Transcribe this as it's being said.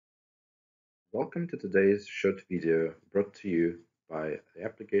Welcome to today's short video brought to you by the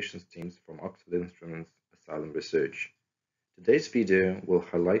applications teams from Oxford Instruments Asylum Research. Today's video will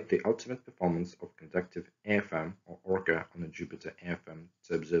highlight the ultimate performance of conductive AFM or ORCA on a JupiterAFM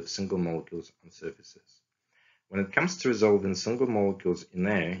to observe single molecules on surfaces. When it comes to resolving single molecules in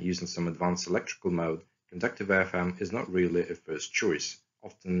air using some advanced electrical mode, conductive AFM is not really a first choice.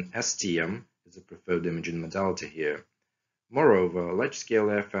 Often STM is a preferred imaging modality here. Moreover, large-scale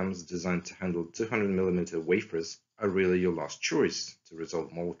AFMs designed to handle 200mm wafers are really your last choice to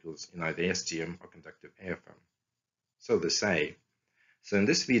resolve molecules in either STM or conductive AFM. So they say. So in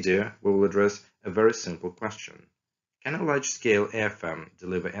this video, we will address a very simple question. Can a large-scale AFM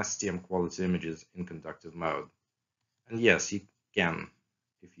deliver STM-quality images in conductive mode? And yes, you can,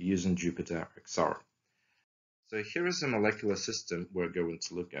 if you're using JupiterAFM. So here is a molecular system we're going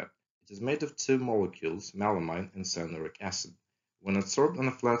to look at. It is made of two molecules, melamine and cyanuric acid. When adsorbed on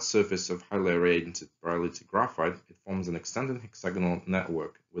a flat surface of highly irradiated pyrolytic graphite, it forms an extended hexagonal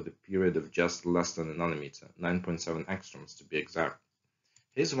network with a period of just less than a nanometer, 9.7 angstroms to be exact.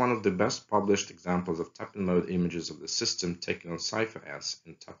 Here's one of the best published examples of tapping mode images of the system taken on Cypher S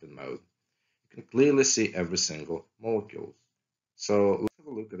in tapping mode. You can clearly see every single molecule. So let's have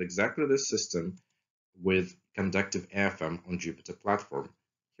a look at exactly this system with conductive AFM on Jupyter platform.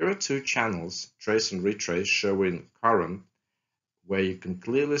 Here are two channels, trace and retrace, showing current, where you can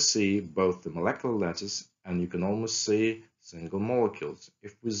clearly see both the molecular lattice and you can almost see single molecules.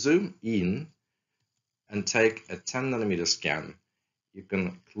 If we zoom in and take a 10nm scan, you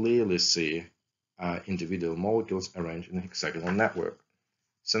can clearly see individual molecules arranged in a hexagonal network.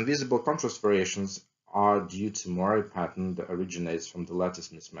 Some visible contrast variations are due to Moiré pattern that originates from the lattice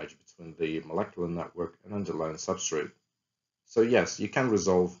mismatch between the molecular network and underlying substrate. So yes, you can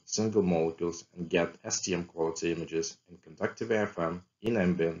resolve single molecules and get STM quality images in conductive AFM in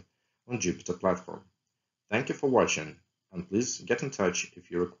ambient on Jupyter platform. Thank you for watching, and please get in touch if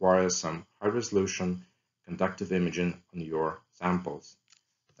you require some high-resolution conductive imaging on your samples.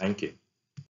 Thank you.